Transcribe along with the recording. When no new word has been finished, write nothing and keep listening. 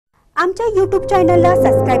आमच्या YouTube चॅनलला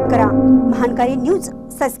subscribe करा, महानकारी न्यूज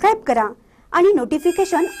सबस्क्राइब करा आणि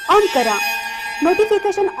नोटिफिकेशन ऑन करा।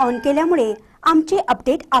 नोटिफिकेशन ऑन केल्यामुळे आमचे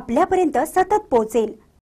अपडेट आपल्यापर्यंत सतत पोहोचेल।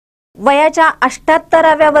 वयाच्या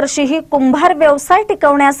 78व्या वर्षीही कुंभार व्यवसाय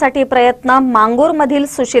टिकवण्यासाठी प्रयत्न, मांगूरमधील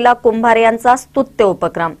सुशीला कुंभार यांचा स्तुत्य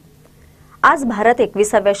उपक्रम। आज भारत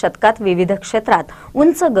 21व्या शतकात विविध क्षेत्रात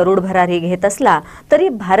उंच गरुड भरारी घेत असला तरी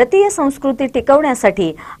भारतीय संस्कृती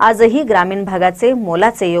टिकवण्यासाठी आजही ग्रामीण भागाचे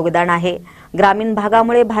मोलाचे योगदान आहे। ग्रामीण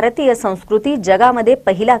भागामुळे भारतीय संस्कृती जगामध्ये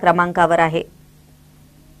पहिल्या क्रमांकावर आहे।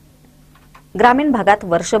 ग्रामीण भागात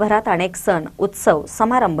वर्षभरात अनेक सण, उत्सव,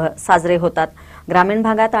 समारंभ साजरे होतात। ग्रामीण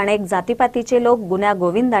भागात अनेक जातीपातीचे लोक गुण्या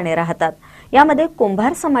गोविंदाने राहतात। यामध्ये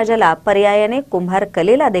कुंभार समाजाला पर्यायाने कुंभार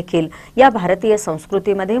कलेला देखील या भारतीय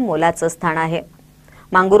संस्कृतीमध्ये मोलाचं स्थान आहे।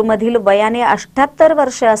 मांगूरमधील वयाने 78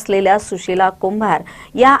 वर्ष असलेल्या सुशीला कुंभार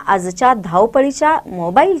या आजच्या धावपळीच्या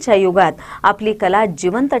मोबाईलच्या युगात आपली कला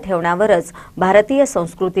जिवंत ठेवण्यावरच भारतीय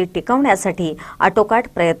संस्कृती टिकवण्यासाठी आटोकाट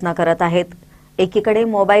प्रयत्न करत आहेत। एकीकडे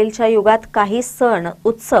मोबाईलच्या युगात काही सण,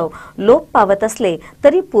 उत्सव लोप पावत असले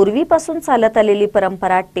तरी पूर्वीपासून चालत आलेली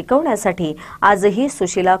परंपरा टिकवण्यासाठी आजही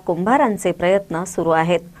सुशीला कुंभारांचे प्रयत्न सुरू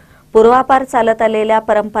आहेत। पूर्वापार चालत आलेल्या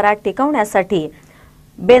परंपरा टिकवण्यासाठी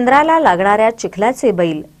बेंद्राला लागणाऱ्या चिखलाचे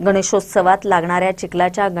बैल, गणेशोत्सवात लागणाऱ्या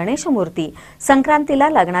चिखलाच्या गणेश मूर्ती, संक्रांतीला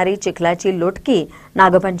लागणारी चिखलाची लोटकी,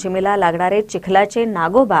 नागपंचमीला लागणारे चिखलाचे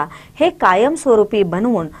नागोबा हे कायमस्वरूपी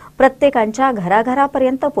बनवून प्रत्येकाच्या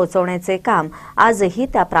घराघरापर्यंत पोहोचवण्याचे काम आजही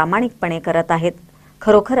त्या प्रामाणिकपणे करत आहेत।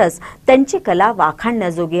 खरोखरच त्यांची कला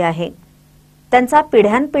वाखाणण्याजोगी आहे। त्यांचा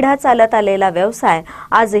पिढ्यानपिढ्या चालत आलेला व्यवसाय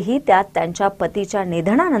आजही त्या त्यांच्या पतीच्या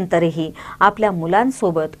निधनानंतरही आपल्या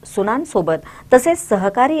मुलांसोबत, सुनांसोबत तसेच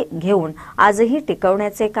सहकारी घेऊन आजही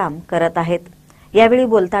टिकवण्याचे काम करत आहेत। यावेळी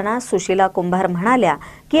बोलताना सुशीला कुंभार म्हणाल्या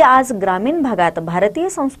की आज ग्रामीण भागात भारतीय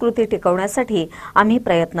संस्कृती टिकवण्यासाठी आम्ही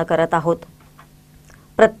प्रयत्न करत आहोत।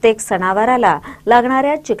 प्रत्येक सणावाराला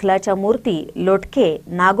लागणाऱ्या चिखलाच्या मूर्ती, लोटके,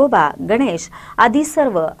 नागोबा, गणेश आदी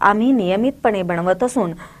सर्व आम्ही नियमितपणे बनवत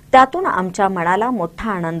असून त्यातून आमच्या मनाला मोठा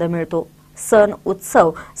आनंद मिळतो। सण, उत्सव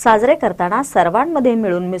साजरे करताना सर्वांमध्ये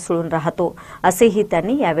मिळून मिसळून राहतो, असेही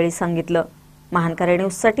त्यांनी यावेळी सांगितलं। महानकारी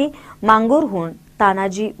न्यूजसाठी मांगूरहून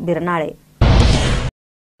तानाजी बिरनाळे।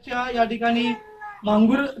 या ठिकाणी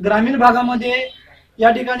मांगूर ग्रामीण भागामध्ये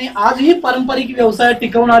या ठिकाणी आजही पारंपरिक व्यवसाय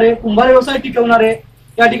टिकवणारे, कुंभार व्यवसाय टिकवणारे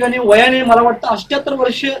या ठिकाणी वयाने मला वाटतं 78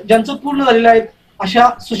 वर्ष ज्यांचं पूर्ण झालेलं आहेत अशा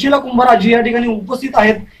सुशीला कुंभार आजी या ठिकाणी उपस्थित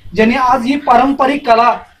आहेत, ज्यांनी आज ही पारंपरिक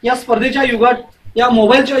कला या स्पर्धेच्या युगात, या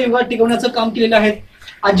मोबाईलच्या युगात टिकवण्याचं काम केलेलं आहे।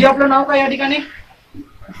 आजी, आपलं नाव काय या ठिकाणी?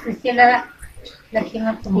 सुशीला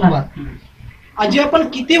लक्ष्मण कुंभार। आजी, आपण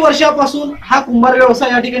किती वर्षापासून हा कुंभार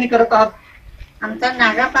व्यवसाय या ठिकाणी करत आहात? आमचा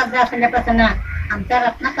नागा कागदा असल्यापासून, आमचा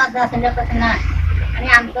रत्ना कागदा असल्यापासून आणि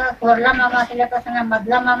आमचा थोरला मामा असल्यापासून,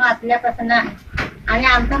 मधला मामा असल्यापासून आणि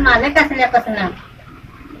आमचा मालक असल्यापासून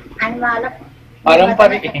आणि मालक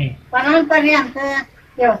पारंपरिक आमचा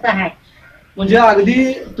व्यवसाय आहे। म्हणजे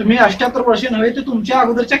अगदी तुम्ही 78 वर्ष नव्हे तर तुमच्या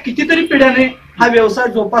अगोदरच्या कितीतरी पिढ्याने हा व्यवसाय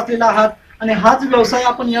जोपासलेला आहात आणि हाच व्यवसाय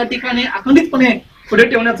आपण या ठिकाणी अखंडितपणे पुढे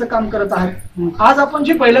ठेवण्याचं काम करत आहात। आज आपण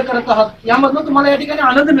जी बैल करत आहात यामधून तुम्हाला या ठिकाणी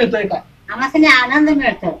आनंद मिळतोय का? आम्हाला आनंद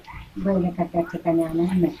मिळतो, बैल करत्या ठिकाणी आनंद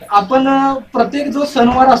मिळतो। आपण प्रत्येक जो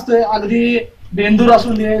सणवार असतोय, अगदी बेंदूर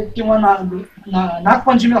असू दे किंवा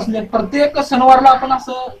नागपंचमी असू दे, प्रत्येक सणवारला आपण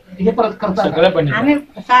असं हे परत करतो। आम्ही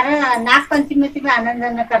सारं नागपंचमीचे बी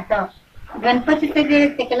आनंदाने करतो, गणपतीचे जे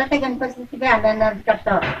टिकला त्या गणपतीचे बी आनंदाने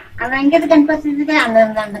करतो, रंगीत गणपतीचे बी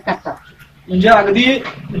आनंदाने करतो। म्हणजे अगदी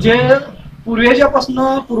जे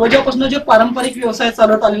पूर्वजापासून जे पारंपरिक व्यवसाय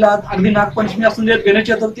चालत आलेला, अगदी नागपंचमी असू देत, गणेश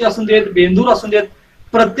चतुर्थी असू देत, बेंदूर असू देत,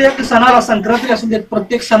 प्रत्येक सणाला, संक्रांती असू देत,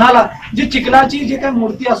 प्रत्येक सणाला जी चिखलाची जे काही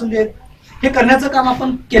मूर्ती असू देत हे करण्याचं काम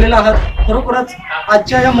आपण केलेलं आहात। खरोखरच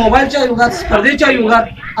आजच्या या मोबाईलच्या युगात, स्पर्धेच्या युगात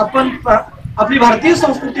आपण आपली भारतीय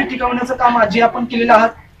संस्कृती टिकवण्याचं काम आजी आपण केलेलं आहात।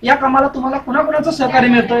 या कामाला तुम्हाला कुणाकुणाचं सहकार्य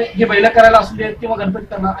मिळतंय? हे बैल करायला असू देत किंवा गणपती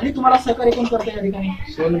करायला, आणि तुम्हाला सहकार्य कोण करतंय या ठिकाणी?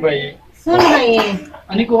 सोनबाई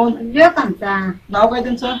आणि कोण? आमचा नाव काय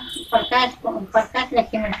त्यांचं? प्रकाश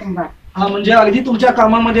लक्ष्मण कुंभार। हा, म्हणजे अगदी तुमच्या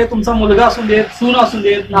कामामध्ये तुमचा मुलगा असू देत, सून असू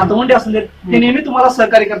देत, नातवंडे असू देत, हे नेहमी तुम्हाला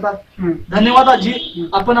सहकार्य करतात। धन्यवाद आजी,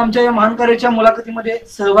 आपण आमच्या या महानकार्याच्या मुलाखतीमध्ये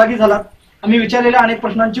सहभागी झालात। आम्ही विचारलेल्या अनेक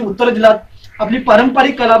प्रश्नांची उत्तरं दिलात। आपली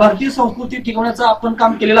पारंपरिक कला, भारतीय संस्कृती टिकवण्याचं आपण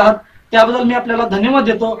काम केलेलं आहात, त्याबद्दल मी आपल्याला धन्यवाद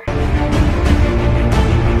देतो।